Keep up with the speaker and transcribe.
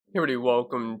Hey everybody,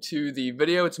 welcome to the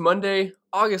video. It's Monday,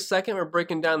 August 2nd. We're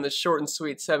breaking down the short and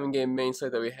sweet 7-game main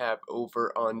slate that we have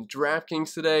over on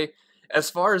DraftKings today. As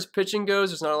far as pitching goes,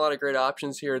 there's not a lot of great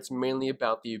options here. It's mainly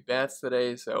about the bats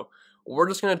today, so we're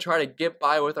just going to try to get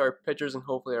by with our pitchers and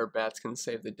hopefully our bats can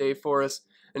save the day for us.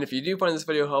 And if you do find this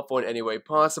video helpful in any way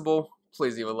possible,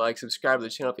 please leave a like, subscribe to the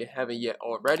channel if you haven't yet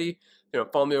already.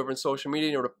 Follow me over on social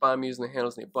media in order to find me using the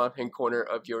handles in the bottom hand corner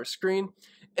of your screen.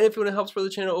 And if you want to help support the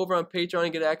channel over on Patreon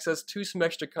and get access to some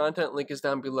extra content, link is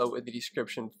down below in the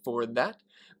description for that.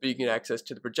 But you can get access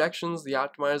to the projections, the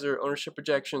optimizer, ownership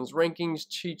projections, rankings,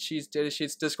 cheat sheets, data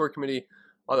sheets, Discord community,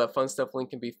 all that fun stuff. Link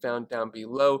can be found down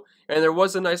below. And there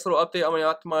was a nice little update on my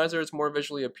optimizer. It's more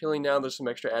visually appealing now. There's some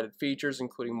extra added features,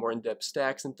 including more in-depth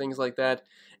stacks and things like that.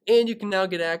 And you can now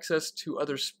get access to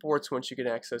other sports once you get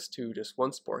access to just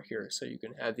one sport here. So you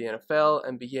can have the NFL,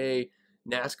 NBA,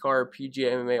 NASCAR,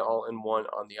 PGA, MMA all in one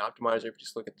on the optimizer if you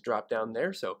just look at the drop down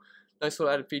there. So nice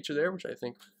little added feature there, which I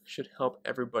think should help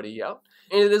everybody out.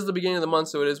 And it is the beginning of the month,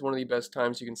 so it is one of the best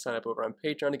times you can sign up over on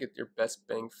Patreon to get your best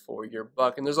bang for your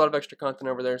buck. And there's a lot of extra content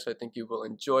over there, so I think you will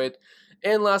enjoy it.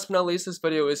 And last but not least, this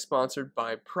video is sponsored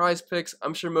by Prize Picks.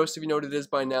 I'm sure most of you know what it is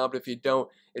by now, but if you don't,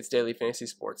 it's daily fantasy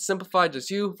sports. Simplified,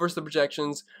 just you versus the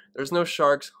projections. There's no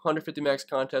sharks, 150 max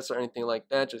contests, or anything like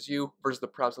that. Just you versus the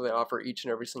props that they offer each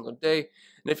and every single day.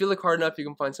 And if you look hard enough, you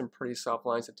can find some pretty soft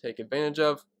lines to take advantage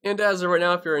of. And as of right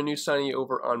now, if you're a new signee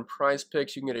over on Prize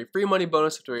Picks, you can get a free money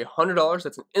bonus up to $100.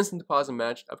 That's an instant deposit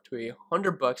match up to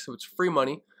 $100, so it's free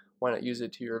money. Why not use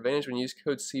it to your advantage when you use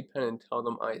code CPEN and tell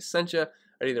them I sent you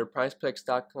at either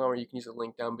prizepicks.com or you can use the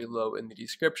link down below in the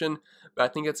description. But I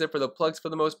think that's it for the plugs for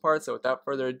the most part, so without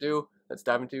further ado, let's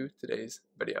dive into today's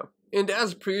video. And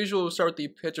as per usual, we'll start with the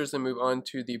pitchers and move on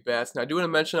to the bats. Now I do want to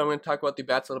mention I'm going to talk about the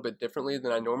bats a little bit differently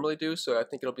than I normally do, so I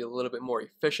think it'll be a little bit more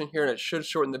efficient here and it should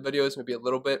shorten the videos maybe a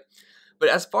little bit. But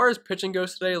as far as pitching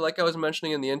goes today, like I was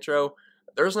mentioning in the intro,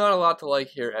 there's not a lot to like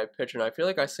here at pitcher, and I feel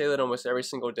like I say that almost every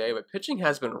single day, but pitching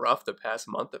has been rough the past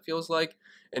month, it feels like,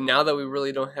 and now that we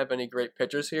really don't have any great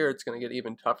pitchers here, it's going to get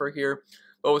even tougher here.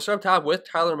 But we'll start up top with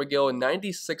Tyler McGill,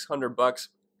 $9,600.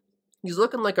 He's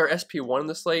looking like our SP1 in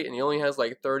the slate, and he only has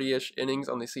like 30-ish innings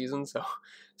on the season, so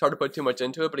it's hard to put too much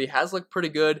into it, but he has looked pretty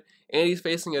good, and he's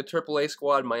facing a AAA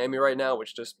squad, Miami right now,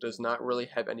 which just does not really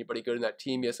have anybody good in that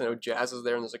team. Yes, I know Jazz is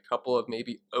there, and there's a couple of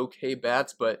maybe okay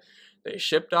bats, but they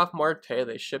shipped off Marte,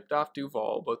 they shipped off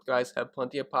Duvall. Both guys have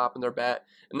plenty of pop in their bat,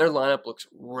 and their lineup looks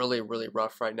really, really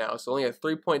rough right now. So only a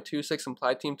 3.26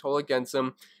 implied team total against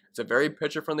him. It's a very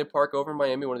pitcher-friendly park over in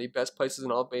Miami, one of the best places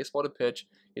in all of baseball to pitch.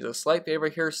 He's a slight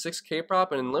favorite here, 6K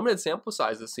prop, and in limited sample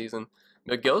size this season.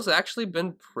 McGill's actually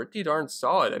been pretty darn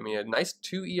solid. I mean, a nice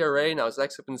 2 ERA. Now his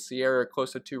xFIP and Sierra are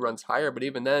close to 2 runs higher, but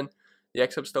even then, the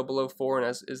xFIP's still below 4, and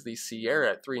as is the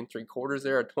Sierra at 3 3/4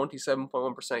 there, a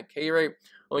 27.1% K rate,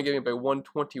 only giving by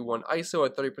 121 ISO, a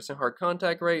 30% hard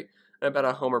contact rate, and about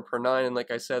a homer per 9. And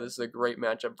like I said, this is a great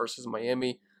matchup versus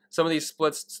Miami. Some of these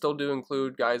splits still do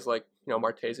include guys like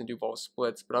Marte's and Duvall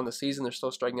splits, but on the season they're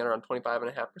still striking out around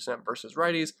 25.5% versus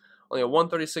righties. Only a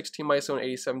 136 team ISO and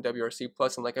 87 WRC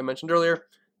plus, and like I mentioned earlier,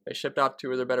 they shipped off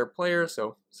 2 of their better players,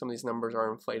 so some of these numbers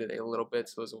are inflated a little bit,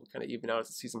 so those will kind of even out as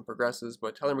the season progresses.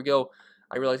 But Tyler McGill,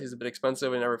 I realize he's a bit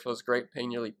expensive and never feels great paying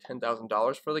nearly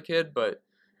 $10,000 for the kid, but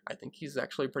I think he's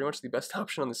actually pretty much the best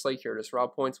option on the slate here, just raw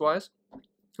points wise.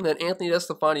 And then Anthony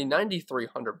DeSclafani,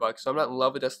 $9,300. So I'm not in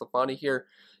love with DeSclafani here.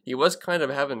 He was kind of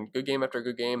having good game after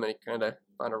good game, and he kind of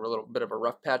found a little bit of a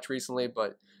rough patch recently,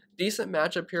 but decent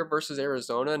matchup here versus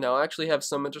Arizona. Now I actually have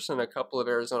some interest in a couple of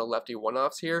Arizona lefty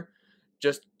one-offs here,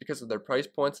 just because of their price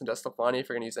points. And DeSclafani, if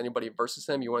you're going to use anybody versus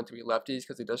him, you want it to be lefties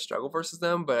because he does struggle versus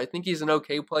them. But I think he's an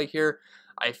okay play here.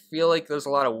 I feel like there's a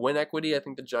lot of win equity. I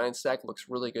think the Giants stack looks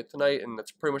really good tonight, and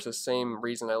that's pretty much the same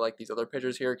reason I like these other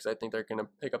pitchers here, because I think they're going to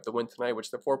pick up the win tonight,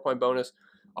 which the 4-point bonus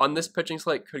on this pitching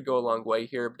slate could go a long way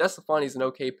here. But DeSclafani's an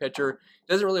okay pitcher.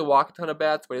 He doesn't really walk a ton of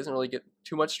bats, but he doesn't really get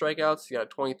too much strikeouts. He got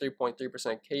a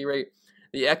 23.3% K rate.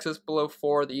 The X is below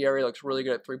 4. The ERA looks really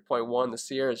good at 3.1. The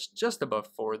Sierra is just above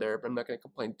 4 there, but I'm not going to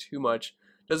complain too much.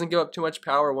 Doesn't give up too much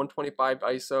power. 125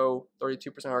 ISO,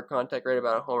 32% hard contact rate,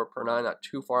 about a homer per 9. Not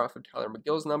too far off of Tyler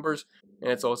McGill's numbers. And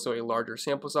it's also a larger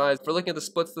sample size. If we're looking at the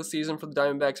splits this season for the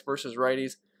Diamondbacks versus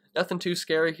righties, nothing too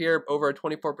scary here. Over a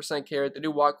 24% K rate. They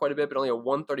do walk quite a bit, but only a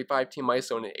 135 team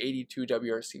ISO and an 82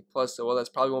 WRC plus. So while that's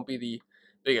probably won't be the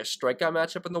biggest strikeout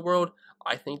matchup in the world,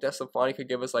 I think DeSclafani could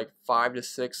give us like 5 to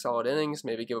 6 solid innings,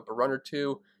 maybe give up a run or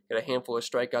two, get a handful of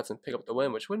strikeouts and pick up the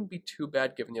win, which wouldn't be too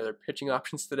bad given the other pitching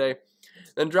options today.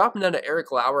 Then dropping down to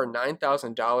Eric Lauer,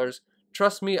 $9,000.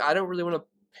 Trust me, I don't really want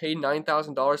to pay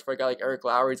 $9,000 for a guy like Eric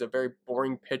Lauer. He's a very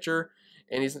boring pitcher,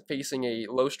 and he's facing a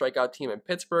low strikeout team in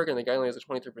Pittsburgh, and the guy only has a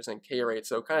 23% K rate.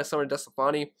 So kind of similar to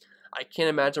DeStefani. I can't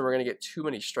imagine we're going to get too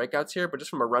many strikeouts here, but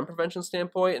just from a run prevention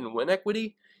standpoint and win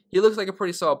equity, he looks like a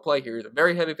pretty solid play here. He's a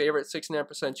very heavy favorite,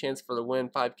 69% chance for the win,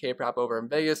 5K prop over in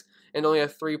Vegas, and only a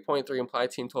 3.3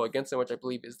 implied team total against him, which I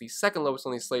believe is the second lowest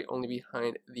on the slate, only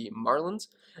behind the Marlins.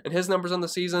 And his numbers on the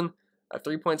season, a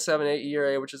 3.78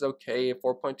 ERA, which is okay,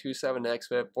 4.27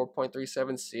 xFIP,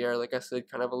 4.37 CR. Like I said,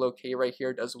 kind of a low K right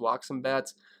here, does walk some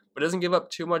bats, but doesn't give up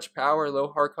too much power, low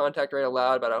hard contact rate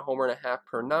allowed, about a homer and a half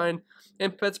per 9.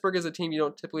 And Pittsburgh is a team you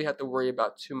don't typically have to worry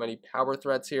about too many power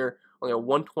threats here. Only a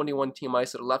 121 team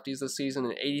ice to the lefties this season,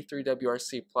 and 83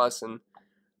 WRC plus. And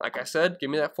like I said, give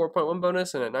me that 4.1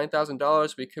 bonus, and at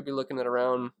 $9,000, we could be looking at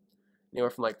around anywhere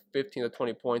from like 15 to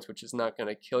 20 points, which is not going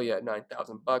to kill you at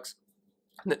 $9,000.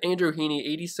 And then Andrew Heaney,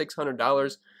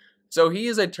 $8,600. So he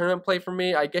is a tournament play for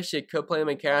me. I guess you could play him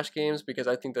in cash games because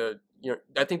I think the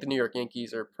New York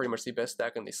Yankees are pretty much the best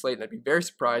stack on the slate, and I'd be very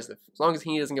surprised if, as long as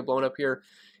he doesn't get blown up here,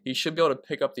 he should be able to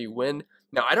pick up the win.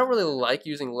 Now, I don't really like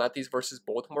using lefties versus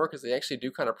Baltimore because they actually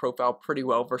do kind of profile pretty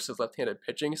well versus left-handed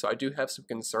pitching, so I do have some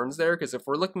concerns there because if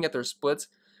we're looking at their splits,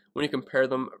 when you compare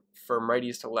them from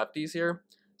righties to lefties here,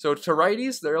 so to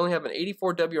righties, they only have an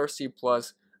 84 WRC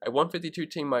plus, a 152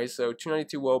 team ISO,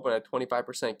 292 WOBA, and a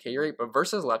 25% K rate, but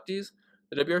versus lefties,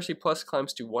 the WRC plus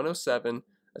climbs to 107,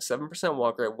 a 7%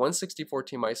 walk rate, 164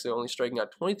 team ISO, only striking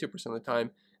out 22% of the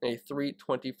time, and a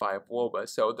 325 WOBA.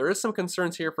 So there is some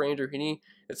concerns here for Andrew Heaney.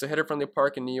 It's a hitter-friendly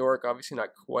park in New York, obviously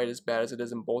not quite as bad as it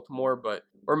is in Baltimore, but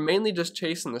we're mainly just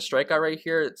chasing the strikeout right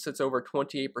here. It sits over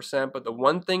 28%, but the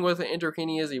one thing with Andrew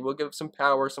Heaney is he will give some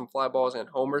power, some fly balls, and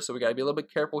homers, so we got to be a little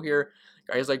bit careful here.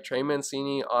 Guys like Trey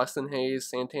Mancini, Austin Hayes,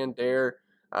 Santander,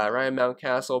 Ryan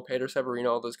Mountcastle, Pedro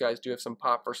Severino, all those guys do have some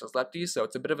pop versus lefties, so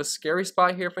it's a bit of a scary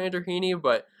spot here for Andrew Heaney,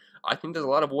 but I think there's a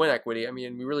lot of win equity. I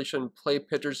mean, we really shouldn't play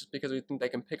pitchers just because we think they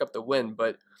can pick up the win,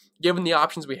 but given the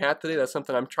options we have today, that's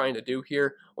something I'm trying to do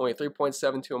here. Only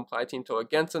 3.72 implied team total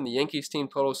against them. The Yankees team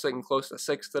total is sitting close to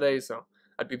 6 today, so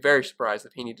I'd be very surprised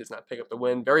if Heaney does not pick up the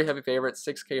win. Very heavy favorite,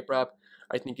 6K prep.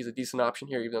 I think he's a decent option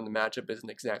here, even though the matchup isn't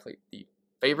exactly the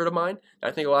favorite of mine. I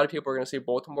think a lot of people are going to say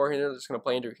Baltimore here. They're just going to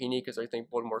play Andrew Heaney because they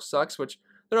think Baltimore sucks, which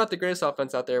they're not the greatest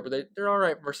offense out there, but they're all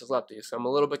right versus lefties. So I'm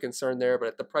a little bit concerned there, but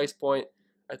at the price point,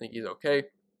 I think he's okay.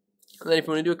 And then if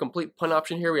you want to do a complete punt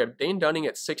option here, we have Dane Dunning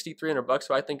at $6,300,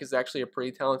 who I think is actually a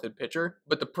pretty talented pitcher.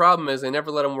 But the problem is they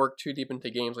never let him work too deep into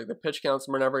games. Like the pitch counts,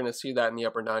 we're never going to see that in the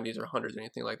upper 90s or 100s or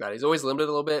anything like that. He's always limited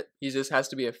a little bit. He just has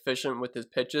to be efficient with his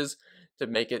pitches to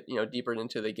make it, deeper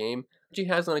into the game, which he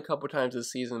has done a couple times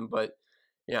this season, but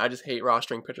I just hate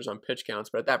rostering pitchers on pitch counts,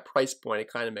 but at that price point,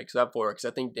 it kind of makes up for it because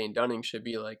I think Dane Dunning should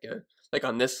be like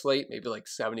on this slate, maybe like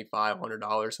 $75,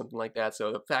 $100, something like that.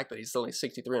 So the fact that he's only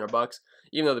 $6,300,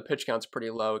 even though the pitch count's pretty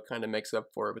low, it kind of makes up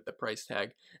for it with the price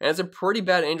tag. And it's a pretty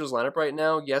bad Angels lineup right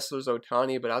now. Yes, there's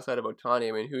Ohtani, but outside of Ohtani,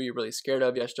 I mean, who are you really scared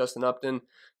of? Yes, Justin Upton.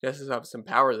 Yes, he's have some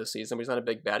power this season, but he's not a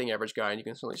big batting average guy, and you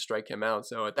can certainly strike him out.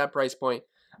 So at that price point,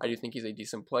 I do think he's a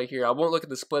decent play here. I won't look at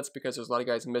the splits because there's a lot of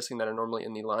guys missing that are normally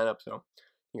in the lineup, so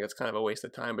I think that's kind of a waste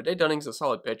of time. But Dane Dunning's a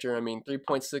solid pitcher. I mean,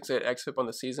 3.68 xFIP on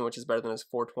the season, which is better than his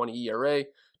 4.20 ERA,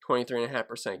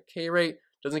 23.5% K rate.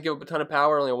 Doesn't give up a ton of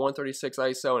power, only a 136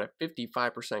 ISO and a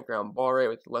 55% ground ball rate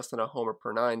with less than a homer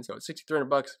per 9. So it's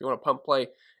 $6,300 if you want a pump play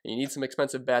and you need some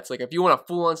expensive bets. Like if you want to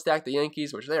full-on stack the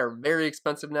Yankees, which they are very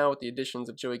expensive now with the additions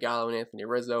of Joey Gallo and Anthony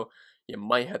Rizzo, you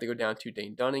might have to go down to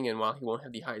Dane Dunning. And while he won't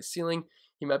have the highest ceiling,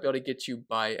 he might be able to get you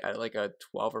by at like a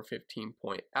 12 or 15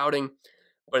 point outing.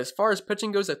 But as far as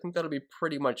pitching goes, I think that'll be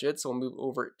pretty much it. So we'll move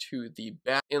over to the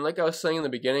bat. And like I was saying in the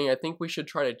beginning, I think we should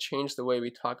try to change the way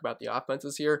we talk about the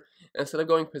offenses here. Instead of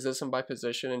going position by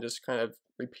position and just kind of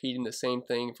repeating the same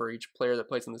thing for each player that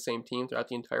plays on the same team throughout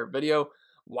the entire video,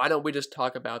 why don't we just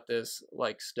talk about this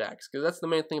like stacks? Because that's the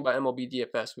main thing about MLB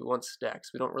DFS. We want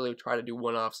stacks. We don't really try to do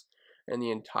one-offs in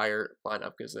the entire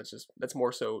lineup because that's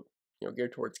more so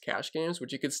geared towards cash games,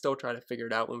 which you could still try to figure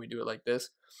it out when we do it like this.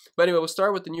 But anyway, we'll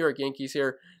start with the New York Yankees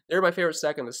here. They're my favorite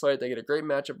stack on the slate. They get a great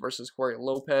matchup versus Jorge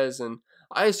Lopez, and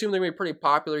I assume they're going to be pretty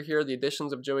popular here. The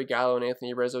additions of Joey Gallo and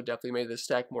Anthony Rizzo definitely made this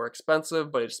stack more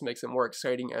expensive, but it just makes it more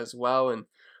exciting as well. And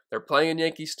they're playing in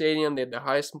Yankee Stadium. They have the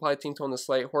highest implied team total on the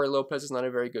slate. Jorge Lopez is not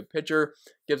a very good pitcher.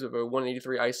 Gives up a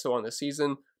 183 ISO on the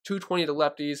season, 220 to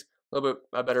lefties. A little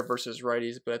bit better versus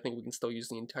righties, but I think we can still use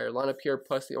the entire lineup here,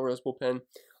 plus the Orioles bullpen.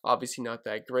 Obviously not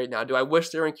that great. Now, do I wish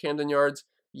they were in Camden Yards?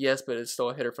 Yes, but it's still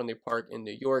a hitter-friendly park in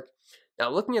New York. Now,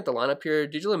 looking at the lineup here,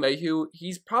 DJ LeMahieu,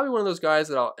 he's probably one of those guys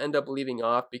that I'll end up leaving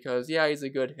off because, yeah, he's a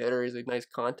good hitter. He's a nice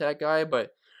contact guy,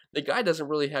 but the guy doesn't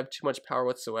really have too much power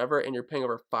whatsoever, and you're paying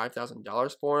over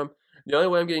 $5,000 for him. The only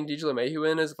way I'm getting DJ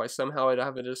LeMahieu in is if I somehow I'd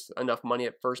have just enough money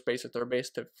at first base or third base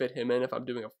to fit him in if I'm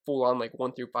doing a full-on like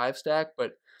 1 through 5 stack,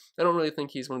 but I don't really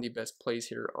think he's one of the best plays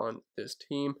here on this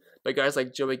team. But guys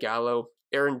like Joey Gallo,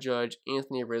 Aaron Judge,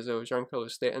 Anthony Rizzo, Giancarlo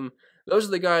Stanton, those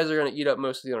are the guys that are going to eat up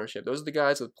most of the ownership. Those are the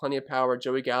guys with plenty of power.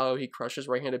 Joey Gallo, he crushes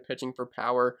right-handed pitching for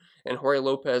power, and Jorge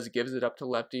Lopez gives it up to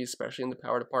lefties, especially in the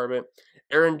power department.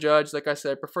 Aaron Judge, like I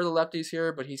said, I prefer the lefties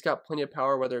here, but he's got plenty of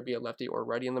power, whether it be a lefty or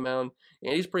righty on the mound,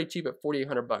 and he's pretty cheap at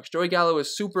 $4,800. Joey Gallo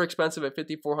is super expensive at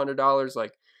 $5,400.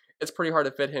 Like, it's pretty hard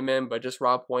to fit him in, but just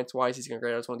raw points wise, he's going to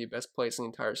grade out as one of the best plays in the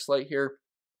entire slate here.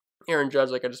 Aaron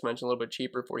Judge, like I just mentioned, a little bit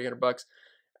cheaper, $4,800.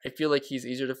 I feel like he's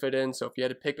easier to fit in, so if you had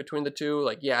to pick between the two,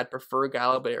 like, yeah, I'd prefer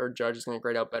Gallo, but Aaron Judge is going to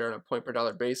grade out better on a point per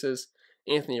dollar basis.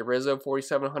 Anthony Rizzo,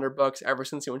 $4,700. Ever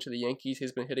since he went to the Yankees,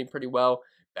 he's been hitting pretty well.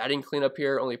 Batting cleanup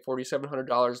here, only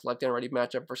 $4,700. Left-hand righty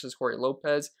matchup versus Jorge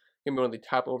Lopez. Gonna be one of the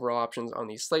top overall options on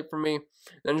the slate for me.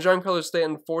 Then Giancarlo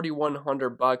Stanton,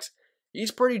 $4,100.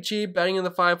 He's pretty cheap, batting in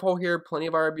the 5-hole here, plenty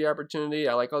of RB opportunity.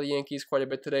 I like all the Yankees quite a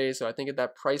bit today, so I think at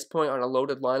that price point on a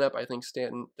loaded lineup, I think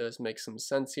Stanton does make some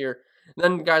sense here. And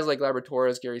then guys like Gleyber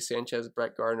Torres, Gary Sanchez,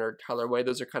 Brett Gardner, Tyler Wade,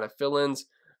 those are kind of fill-ins.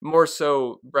 More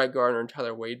so Brett Gardner and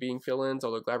Tyler Wade being fill-ins,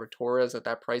 although Gleyber Torres at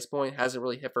that price point hasn't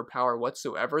really hit for power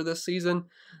whatsoever this season,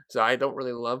 so I don't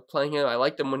really love playing him. I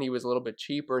liked him when he was a little bit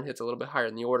cheaper and hits a little bit higher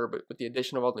in the order, but with the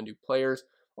addition of all the new players,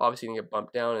 obviously going to get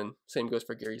bumped down, and same goes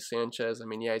for Gary Sanchez. I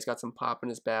mean, yeah, he's got some pop in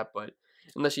his bat, but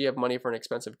unless you have money for an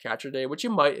expensive catcher day, which you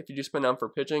might if you do spend on for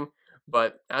pitching,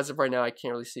 but as of right now, I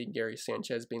can't really see Gary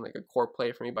Sanchez being like a core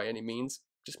play for me by any means.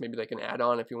 Just maybe like an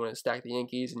add-on if you want to stack the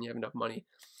Yankees and you have enough money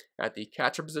at the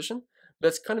catcher position. But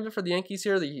that's kind of it for the Yankees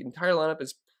here. The entire lineup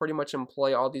is pretty much in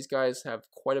play. All these guys have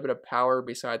quite a bit of power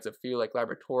besides a few like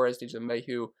Gleyber Torres, DJ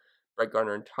LeMahieu, Brett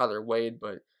Gardner, and Tyler Wade.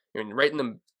 But I mean, right in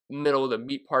the middle, the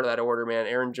meat part of that order, man,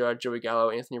 Aaron Judge, Joey Gallo,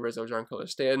 Anthony Rizzo, Giancarlo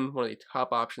Stanton, one of the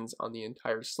top options on the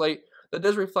entire slate. That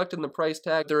does reflect in the price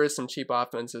tag. There is some cheap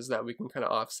offenses that we can kind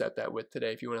of offset that with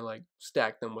today if you want to like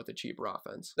stack them with a cheaper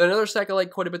offense. Then another stack I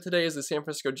like quite a bit today is the San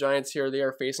Francisco Giants here. They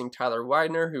are facing Tyler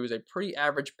Widener, who is a pretty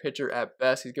average pitcher at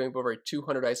best. He's going for over a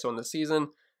 200 ISO in the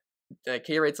season.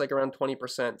 K rate's like around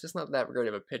 20%. Just not that great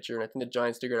of a pitcher, and I think the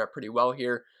Giants do get out pretty well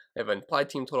here. They have an implied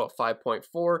team total of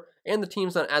 5.4, and the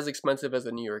team's not as expensive as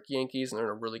the New York Yankees, and they're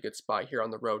in a really good spot here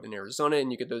on the road in Arizona, and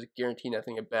you get those guaranteed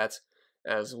nothing at bats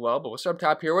as well. But we'll start up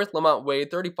top here with Lamont Wade,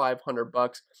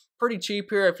 $3,500. Pretty cheap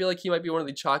here. I feel like he might be one of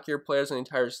the chalkier players in the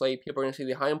entire slate. People are going to see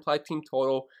the high implied team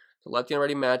total, the lefty and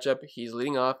righty matchup. He's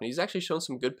leading off, and he's actually shown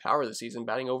some good power this season,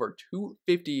 batting over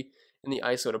 250 in the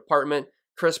ISO department.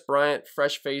 Chris Bryant,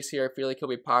 fresh face here. I feel like he'll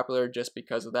be popular just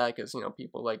because of that, because, you know,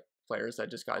 people like players that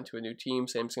just got into a new team.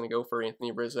 Same's going to go for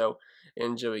Anthony Rizzo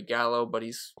and Joey Gallo, but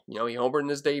he's, you know, he homered in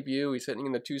his debut. He's hitting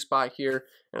in the 2 spot here,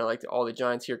 and I like all the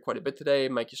Giants here quite a bit today.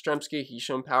 Mike Yastrzemski, he's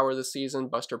shown power this season.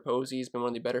 Buster Posey's been one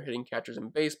of the better hitting catchers in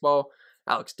baseball.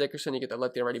 Alex Dickerson, you get that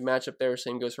lefty and righty matchup there.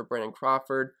 Same goes for Brandon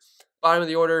Crawford. Bottom of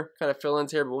the order, kind of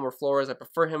fill-ins here, but Wilmer Flores, I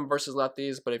prefer him versus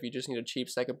lefties, but if you just need a cheap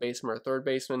second baseman or third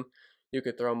baseman, you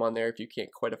could throw him on there. If you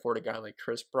can't quite afford a guy like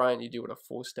Chris Bryant, you do want to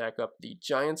full stack up the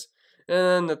Giants.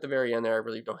 And at the very end there, I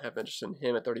really don't have interest in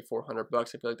him at $3,400. I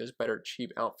feel like there's better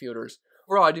cheap outfielders.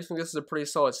 Overall, I do think this is a pretty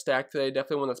solid stack today.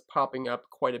 Definitely one that's popping up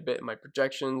quite a bit in my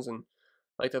projections, and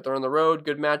I like that they're on the road.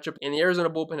 Good matchup. And the Arizona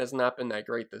bullpen has not been that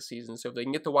great this season, so if they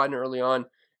can get the Widener early on,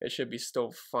 it should be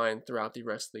still fine throughout the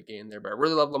rest of the game there. But I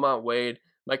really love Lamont Wade,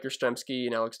 Mike Yastrzemski,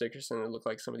 and Alex Dickerson. It look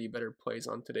like some of the better plays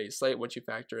on today's slate once you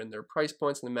factor in their price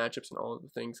points and the matchups and all of the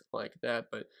things like that.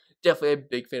 But definitely a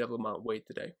big fan of Lamont Wade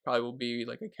today. Probably will be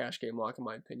like a cash game lock in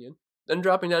my opinion. Then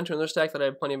dropping down to another stack that I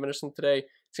have plenty of interest in today.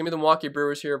 It's going to be the Milwaukee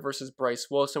Brewers here versus Bryce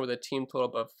Wilson with a team total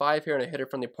above 5 here and a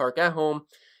hitter-friendly park at home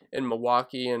in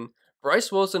Milwaukee. And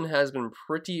Bryce Wilson has been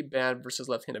pretty bad versus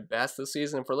left-handed bats this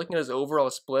season. If we're looking at his overall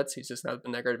splits, he's just not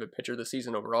been that great of a pitcher this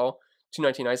season overall.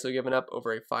 219 ISO given up,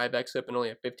 over a 5 xFIP, and only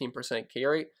a 15% K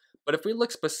rate. But if we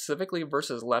look specifically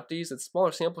versus lefties, it's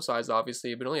smaller sample size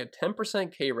obviously, but only a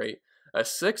 10% K rate, a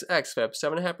 6 xFIP,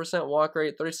 7.5% walk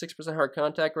rate, 36% hard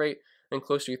contact rate, and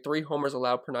close to 3 homers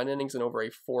allowed per 9 innings and over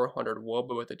a 400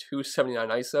 WOBA with a 279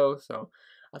 ISO. So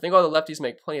I think all the lefties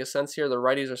make plenty of sense here. The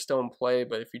righties are still in play,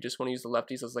 but if you just want to use the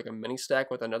lefties as like a mini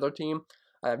stack with another team,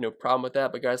 I have no problem with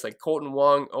that. But guys like Colton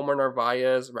Wong, Omar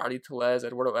Narvaez, Rowdy Tellez,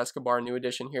 Eduardo Escobar, new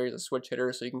addition here. He's a switch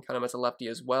hitter, so you can count him as a lefty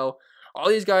as well. All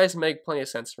these guys make plenty of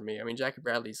sense for me. I mean, Jackie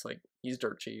Bradley's like, he's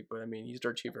dirt cheap, but I mean, he's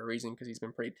dirt cheap for a reason because he's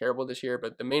been pretty terrible this year.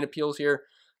 But the main appeals here,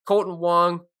 Colton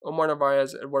Wong, Omar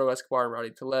Narvaez, Eduardo Escobar, and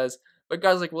Rowdy Tellez. But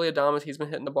guys like Willie Adames, he's been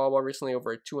hitting the ball well recently,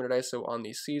 over a 200 ISO on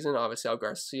the season. Obviously, Al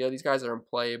Garcia, these guys are in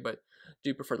play, but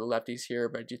do prefer the lefties here,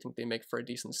 but I do think they make for a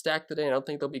decent stack today. And I don't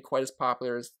think they'll be quite as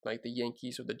popular as like the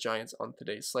Yankees or the Giants on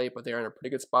today's slate, but they are in a pretty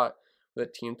good spot with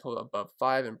a team total above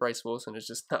 5, and Bryce Wilson is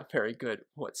just not very good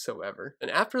whatsoever. And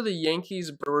after the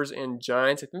Yankees, Brewers, and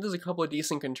Giants, I think there's a couple of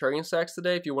decent contrarian stacks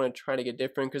today if you want to try to get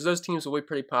different, because those teams will be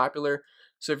pretty popular.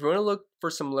 So if you want to look for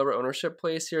some lower ownership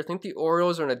plays here, I think the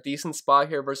Orioles are in a decent spot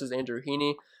here versus Andrew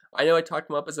Heaney. I know I talked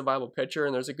him up as a viable pitcher,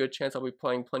 and there's a good chance I'll be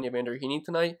playing plenty of Andrew Heaney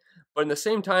tonight, but in the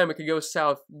same time, it could go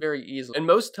south very easily. And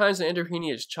most times when Andrew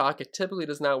Heaney is chalk, it typically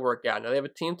does not work out. Now, they have a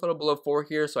team total below 4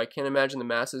 here, so I can't imagine the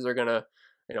masses are going to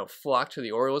flock to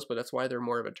the Orioles, but that's why they're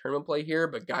more of a tournament play here.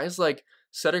 But guys like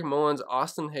Cedric Mullins,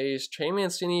 Austin Hayes, Trey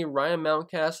Mancini, Ryan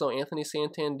Mountcastle, Anthony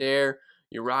Santander,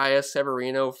 Urias,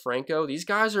 Severino, Franco, these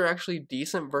guys are actually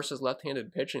decent versus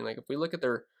left-handed pitching. Like if we look at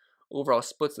their overall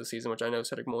splits this season, which I know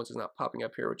Cedric Mullins is not popping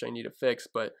up here, which I need to fix,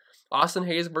 but Austin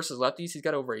Hayes versus lefties, he's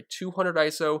got over a 200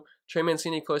 ISO, Trey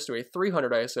Mancini close to a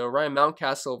 300 ISO, Ryan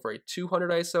Mountcastle over a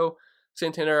 200 ISO,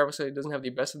 Santander obviously doesn't have the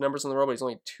best of numbers in the world, but he's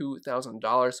only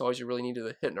 $2,000, so all you really need is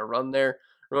a hit and a run there.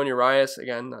 Ramon Urias,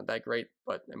 again, not that great,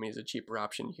 but I mean, he's a cheaper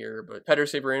option here. But Pedro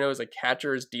Severino as a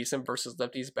catcher is decent versus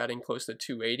lefties, batting close to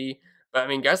 280. But I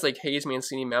mean, guys like Hayes,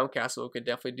 Mancini, Mountcastle could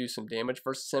definitely do some damage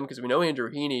versus him, because we know Andrew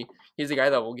Heaney, he's a guy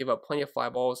that will give up plenty of fly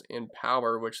balls and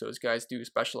power, which those guys do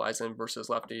specialize in versus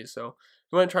lefties. So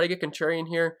if you want to try to get contrarian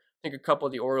here, I think a couple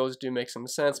of the Orioles do make some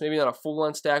sense. Maybe not a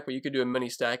full-on stack, but you could do a mini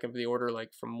stack of the order like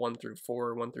from 1 through 4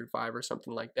 or 1 through 5 or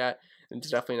something like that. And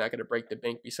it's definitely not going to break the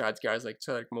bank besides guys like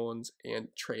Cedric Mullins and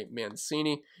Trey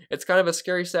Mancini. It's kind of a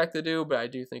scary stack to do, but I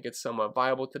do think it's somewhat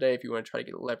viable today if you want to try to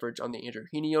get leverage on the Andrew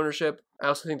Heaney ownership. I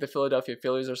also think the Philadelphia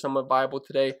Phillies are somewhat viable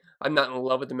today. I'm not in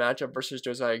love with the matchup versus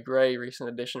Josiah Gray, recent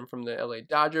addition from the LA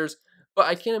Dodgers. But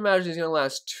I can't imagine he's going to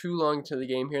last too long into the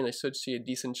game here, and they should see a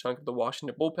decent chunk of the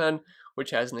Washington bullpen,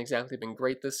 which hasn't exactly been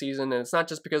great this season. And it's not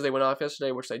just because they went off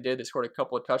yesterday, which they did. They scored a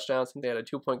couple of touchdowns, and they had a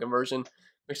 2-point conversion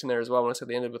mixed in there as well. I want to say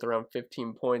they ended with around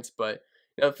 15 points. But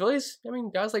the Phillies, I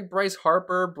mean, guys like Bryce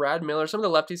Harper, Brad Miller, some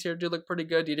of the lefties here do look pretty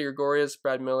good. Didi Gregorius,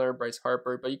 Brad Miller, Bryce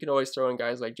Harper. But you can always throw in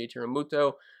guys like JT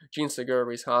Realmuto, Gene Segura,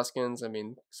 Rhys Hoskins. I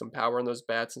mean, some power in those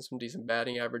bats and some decent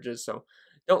batting averages. So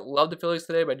don't love the Phillies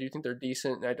today, but I do think they're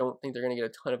decent, and I don't think they're going to get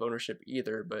a ton of ownership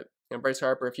either. But Bryce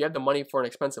Harper, if you have the money for an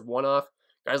expensive one-off,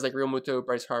 guys like Realmuto,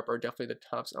 Bryce Harper are definitely the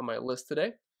tops on my list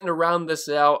today. And to round this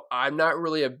out, I'm not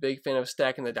really a big fan of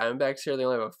stacking the Diamondbacks here. They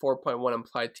only have a 4.1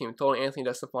 implied team total. Anthony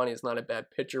DeSclafani is not a bad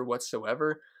pitcher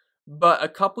whatsoever. But a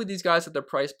couple of these guys at their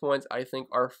price points I think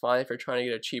are fine if you're trying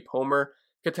to get a cheap homer.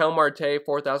 Ketel Marte,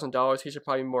 $4,000. He should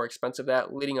probably be more expensive than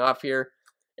that. Leading off here,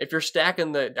 if you're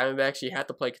stacking the Diamondbacks, you have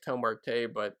to play Ketel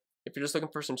Marte, but if you're just looking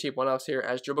for some cheap one-offs here,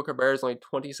 Asdrubal Cabrera is only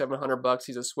 $2,700.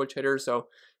 He's a switch hitter, so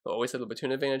he'll always have the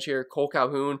platoon advantage here. Cole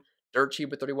Calhoun, dirt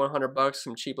cheap at $3,100,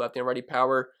 some cheap lefty and righty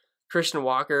power. Christian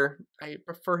Walker, I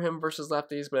prefer him versus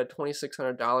lefties, but at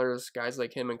 $2,600, guys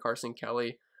like him and Carson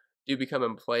Kelly do become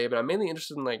in play. But I'm mainly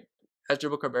interested in like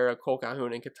Asdrubal Cabrera, Cole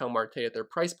Calhoun, and Ketel Marte at their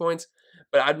price points.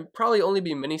 But I'd probably only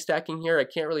be mini stacking here. I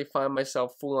can't really find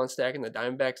myself full on stacking the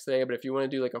Diamondbacks today, but if you want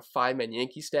to do like a 5-man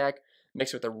Yankee stack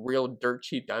mixed with a real dirt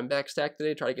cheap Diamondback stack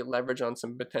today, try to get leverage on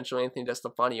some potential Anthony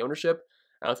DeSclafani ownership,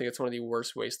 I don't think it's one of the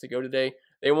worst ways to go today.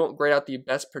 They won't grade out the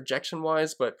best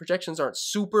projection-wise, but projections aren't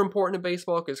super important in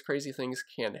baseball because crazy things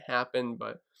can happen,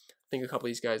 but I think a couple of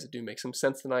these guys do make some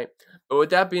sense tonight. But with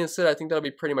that being said, I think that'll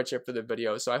be pretty much it for the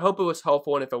video. So I hope it was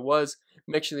helpful, and if it was,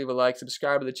 make sure to leave a like,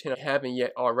 subscribe to the channel if you haven't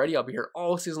yet already. I'll be here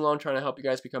all season long trying to help you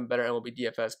guys become better MLB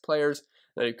DFS players.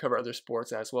 And I cover other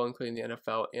sports as well, including the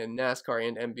NFL and NASCAR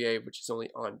and NBA, which is only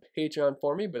on Patreon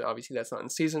for me, but obviously that's not in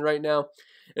season right now.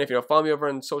 And if you don't follow me over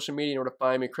on social media, you know where to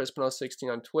find me,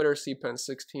 Pennell16 on Twitter,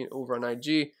 CPenn16 over on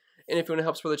IG. And if you want to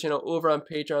help support the channel over on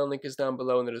Patreon, link is down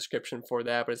below in the description for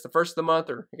that. But it's the first of the month,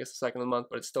 or I guess the second of the month,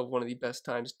 but it's still one of the best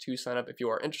times to sign up if you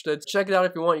are interested. Check it out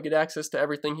if you want. You get access to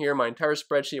everything here, my entire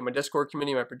spreadsheet, my Discord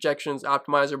community, my projections,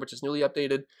 optimizer, which is newly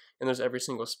updated. And there's every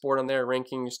single sport on there,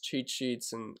 rankings, cheat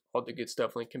sheets, and all the good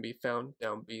stuff link can be found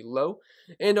down below.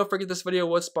 And don't forget this video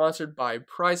was sponsored by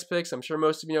PrizePicks. I'm sure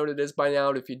most of you know what it is by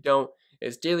now. If you don't,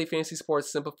 it's daily fantasy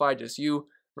sports simplified, just you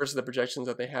versus the projections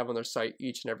that they have on their site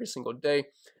each and every single day.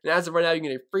 And as of right now, you can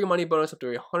get a free money bonus up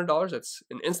to $100. That's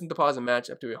an instant deposit match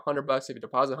up to $100. If you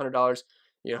deposit $100,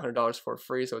 you get $100 for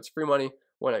free. So it's free money.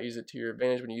 Why not use it to your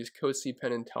advantage when you use code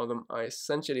CPenn and tell them I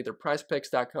sent you at either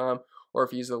prizepicks.com or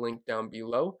if you use the link down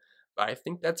below. But I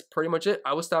think that's pretty much it.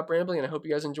 I will stop rambling, and I hope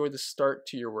you guys enjoyed the start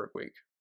to your work week.